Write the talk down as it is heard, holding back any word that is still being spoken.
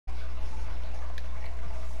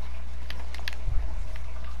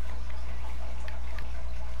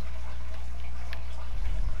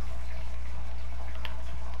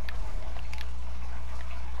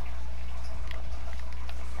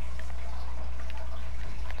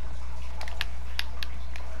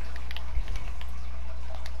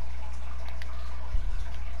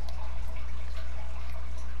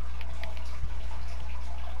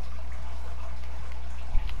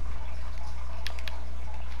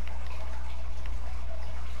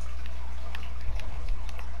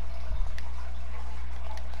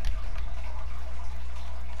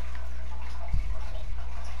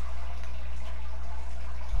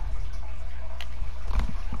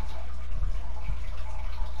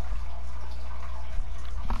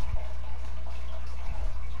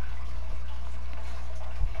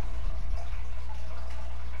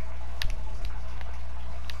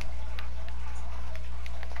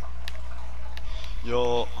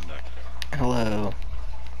Yo, I'm back. Hello.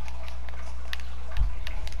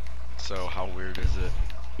 So, how weird is it?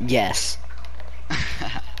 Yes.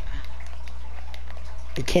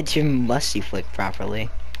 The kids even musty flick properly.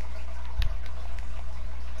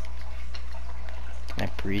 Can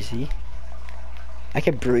I breezy? I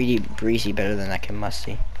can breezy better than I can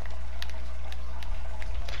musty.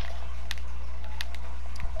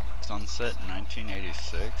 Sunset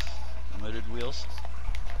 1986, limited wheels.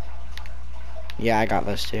 Yeah, I got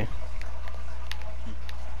those too.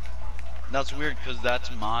 That's weird because that's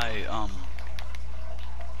my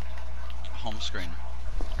home screen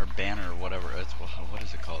or banner or whatever. It's what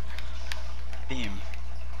is it called? Theme.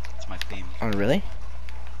 It's my theme. Oh, really?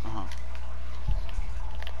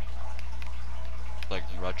 Like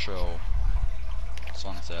retro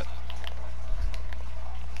sunset.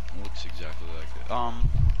 It looks exactly like it.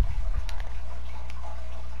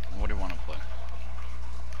 What do you want to play?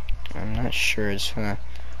 I'm not sure. Just wanna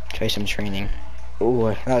try some training.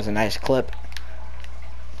 Ooh, that was a nice clip.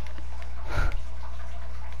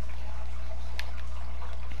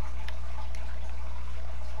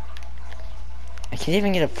 I can't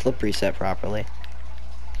even get a flip reset properly.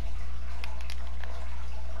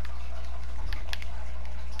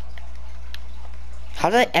 How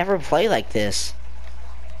did I ever play like this?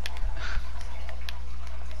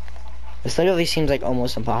 This literally seems like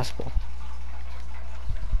almost impossible.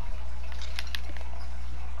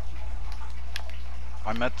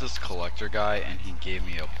 I met this collector guy and he gave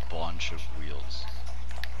me a bunch of wheels.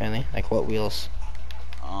 Really? Like what wheels?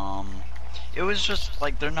 It was just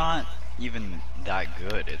like they're not even that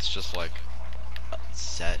good. It's just like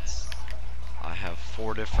sets. I have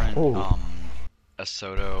 4 different Oh.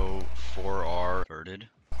 Asoto 4R inverted.